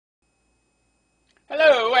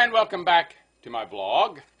Hello and welcome back to my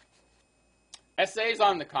blog. Essays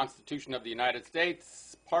on the Constitution of the United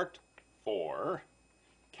States, Part 4,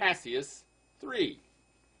 Cassius 3.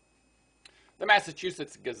 The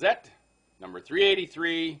Massachusetts Gazette, number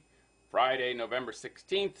 383, Friday, November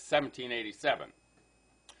 16th, 1787.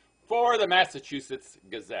 For the Massachusetts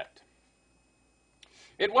Gazette.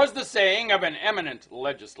 It was the saying of an eminent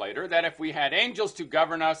legislator that if we had angels to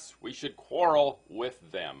govern us, we should quarrel with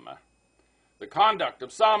them. The conduct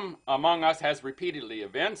of some among us has repeatedly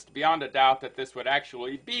evinced beyond a doubt that this would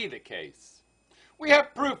actually be the case. We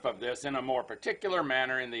have proof of this in a more particular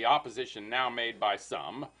manner in the opposition now made by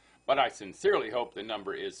some, but I sincerely hope the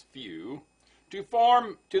number is few, to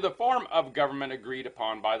the form of government agreed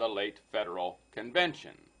upon by the late Federal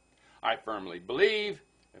Convention. I firmly believe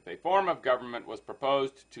if a form of government was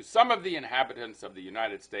proposed to some of the inhabitants of the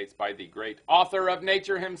United States by the great author of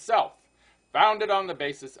nature himself, founded on the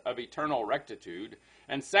basis of eternal rectitude,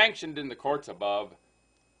 and sanctioned in the courts above,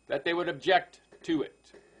 that they would object to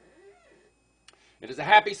it. It is a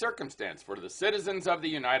happy circumstance for the citizens of the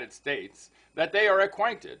United States that they are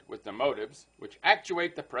acquainted with the motives which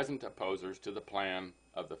actuate the present opposers to the plan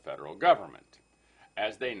of the federal government,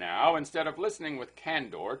 as they now, instead of listening with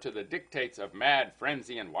candor to the dictates of mad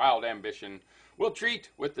frenzy and wild ambition, will treat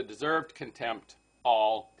with the deserved contempt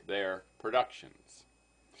all their productions.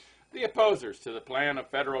 The opposers to the plan of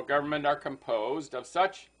federal government are composed of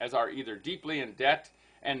such as are either deeply in debt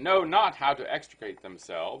and know not how to extricate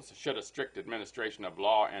themselves should a strict administration of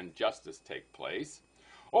law and justice take place,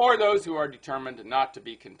 or those who are determined not to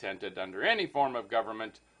be contented under any form of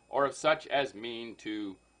government, or of such as mean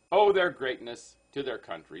to owe their greatness to their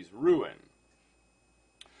country's ruin.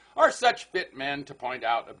 Are such fit men to point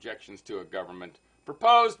out objections to a government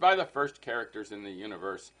proposed by the first characters in the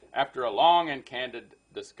universe after a long and candid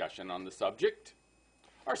discussion on the subject?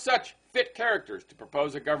 Are such fit characters to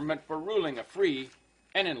propose a government for ruling a free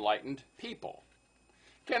and enlightened people?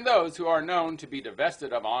 Can those who are known to be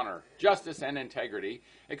divested of honor, justice, and integrity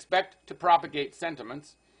expect to propagate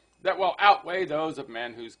sentiments that will outweigh those of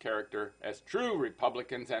men whose character as true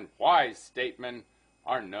republicans and wise statesmen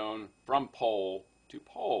are known from pole to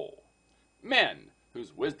pole? Men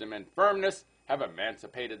whose wisdom and firmness have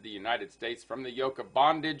emancipated the United States from the yoke of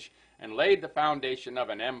bondage and laid the foundation of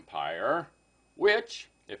an empire which,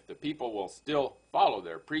 if the people will still follow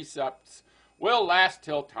their precepts, will last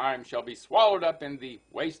till time shall be swallowed up in the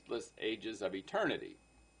wasteless ages of eternity.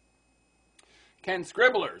 Can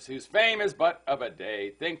scribblers, whose fame is but of a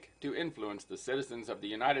day, think to influence the citizens of the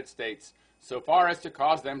United States so far as to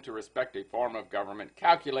cause them to respect a form of government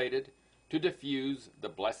calculated to diffuse the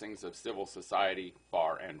blessings of civil society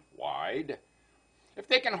far and wide? If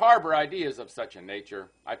they can harbor ideas of such a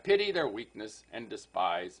nature, I pity their weakness and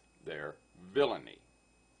despise their villainy.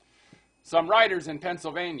 Some writers in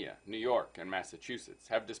Pennsylvania, New York, and Massachusetts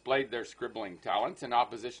have displayed their scribbling talents in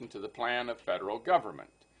opposition to the plan of federal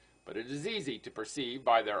government, but it is easy to perceive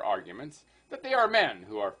by their arguments that they are men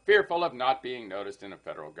who are fearful of not being noticed in a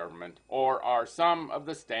federal government, or are some of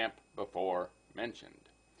the stamp before mentioned.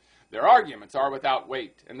 Their arguments are without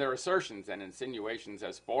weight, and their assertions and insinuations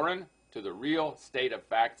as foreign to the real state of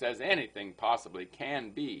facts as anything possibly can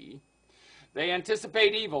be. They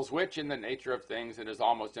anticipate evils which, in the nature of things, it is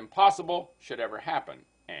almost impossible should ever happen,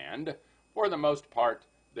 and, for the most part,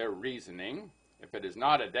 their reasoning, if it is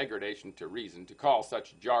not a degradation to reason to call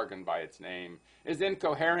such jargon by its name, is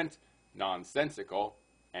incoherent, nonsensical,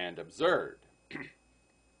 and absurd.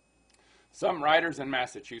 Some writers in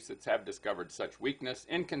Massachusetts have discovered such weakness,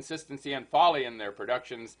 inconsistency, and folly in their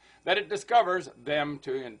productions that it discovers them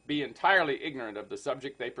to be entirely ignorant of the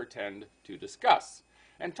subject they pretend to discuss,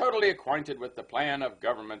 and totally acquainted with the plan of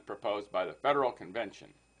government proposed by the Federal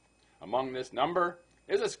Convention. Among this number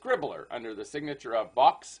is a scribbler under the signature of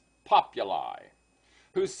Vox Populi,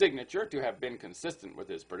 whose signature, to have been consistent with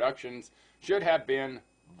his productions, should have been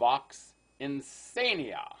Vox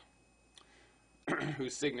Insania,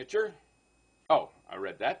 whose signature... I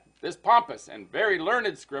read that. This pompous and very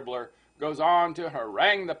learned scribbler goes on to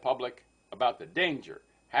harangue the public about the danger,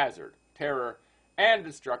 hazard, terror, and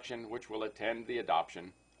destruction which will attend the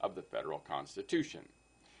adoption of the federal Constitution.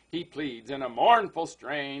 He pleads in a mournful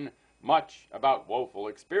strain much about woeful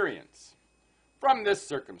experience. From this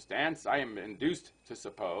circumstance, I am induced to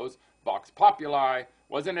suppose Vox Populi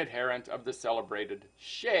was an adherent of the celebrated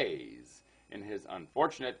Shays in his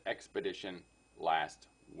unfortunate expedition last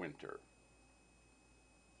winter,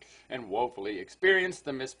 and woefully experienced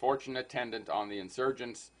the misfortune attendant on the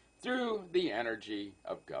insurgents through the energy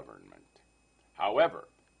of government. However,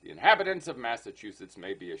 the inhabitants of Massachusetts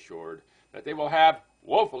may be assured that they will have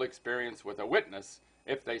woeful experience with a witness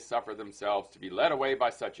if they suffer themselves to be led away by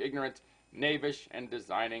such ignorant, knavish, and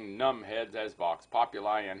designing numbheads as Vox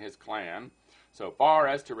Populi and his clan, so far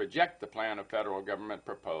as to reject the plan of federal government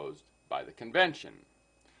proposed by the convention.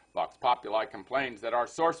 Vox Populi complains that our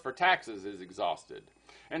source for taxes is exhausted,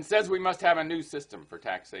 and says we must have a new system for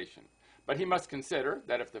taxation. But he must consider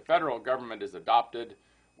that if the federal government is adopted,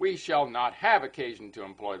 we shall not have occasion to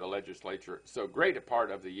employ the legislature so great a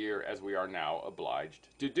part of the year as we are now obliged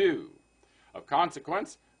to do. Of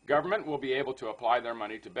consequence, government will be able to apply their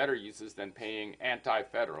money to better uses than paying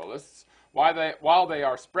anti-federalists while they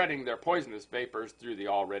are spreading their poisonous vapors through the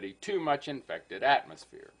already too much infected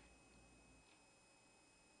atmosphere.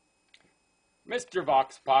 Mr.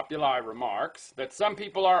 Vox Populi remarks that some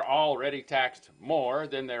people are already taxed more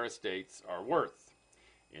than their estates are worth.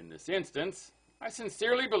 In this instance, I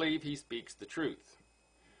sincerely believe he speaks the truth.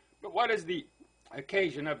 But what is the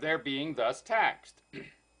occasion of their being thus taxed?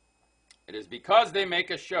 It is because they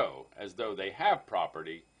make a show as though they have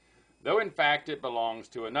property, though in fact it belongs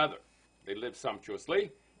to another. They live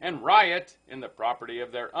sumptuously and riot in the property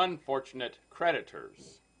of their unfortunate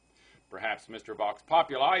creditors. Perhaps Mr. Vox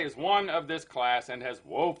Populi is one of this class and has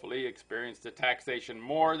woefully experienced a taxation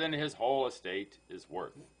more than his whole estate is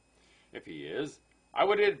worth. If he is, I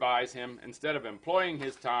would advise him, instead of employing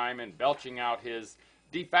his time in belching out his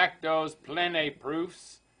de factos, plene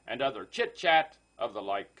proofs, and other chit-chat of the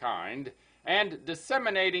like kind, and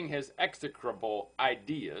disseminating his execrable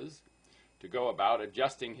ideas, to go about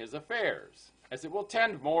adjusting his affairs, as it will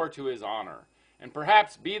tend more to his honor, and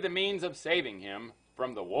perhaps be the means of saving him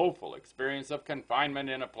from the woeful experience of confinement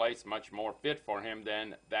in a place much more fit for him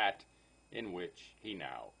than that in which he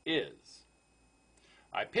now is.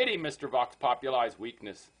 I pity Mr. Vox Populi's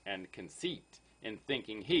weakness and conceit in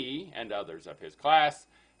thinking he, and others of his class,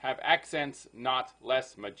 have accents not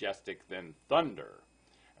less majestic than thunder,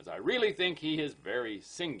 as I really think he is very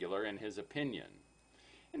singular in his opinion.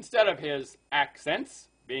 Instead of his accents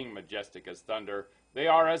being majestic as thunder, they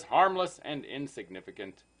are as harmless and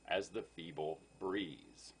insignificant as the feeble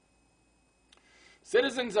breeze.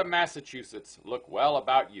 Citizens of Massachusetts, look well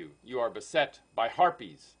about you. You are beset by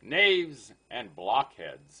harpies, knaves, and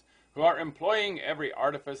blockheads, who are employing every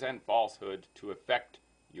artifice and falsehood to effect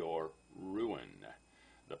your ruin.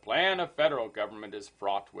 The plan of federal government is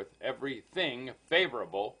fraught with everything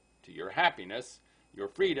favorable to your happiness, your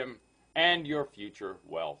freedom, and your future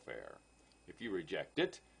welfare. If you reject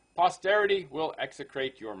it, posterity will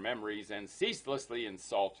execrate your memories and ceaselessly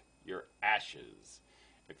insult your ashes.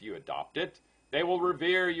 If you adopt it, they will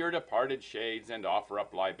revere your departed shades and offer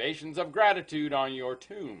up libations of gratitude on your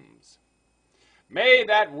tombs. May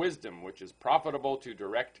that wisdom which is profitable to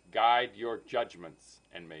direct guide your judgments,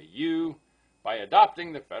 and may you, by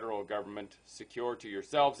adopting the federal government, secure to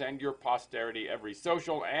yourselves and your posterity every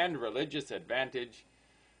social and religious advantage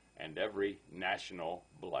and every national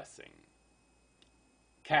blessing.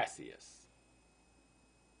 Cassius.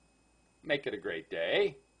 Make it a great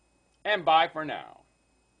day, and bye for now.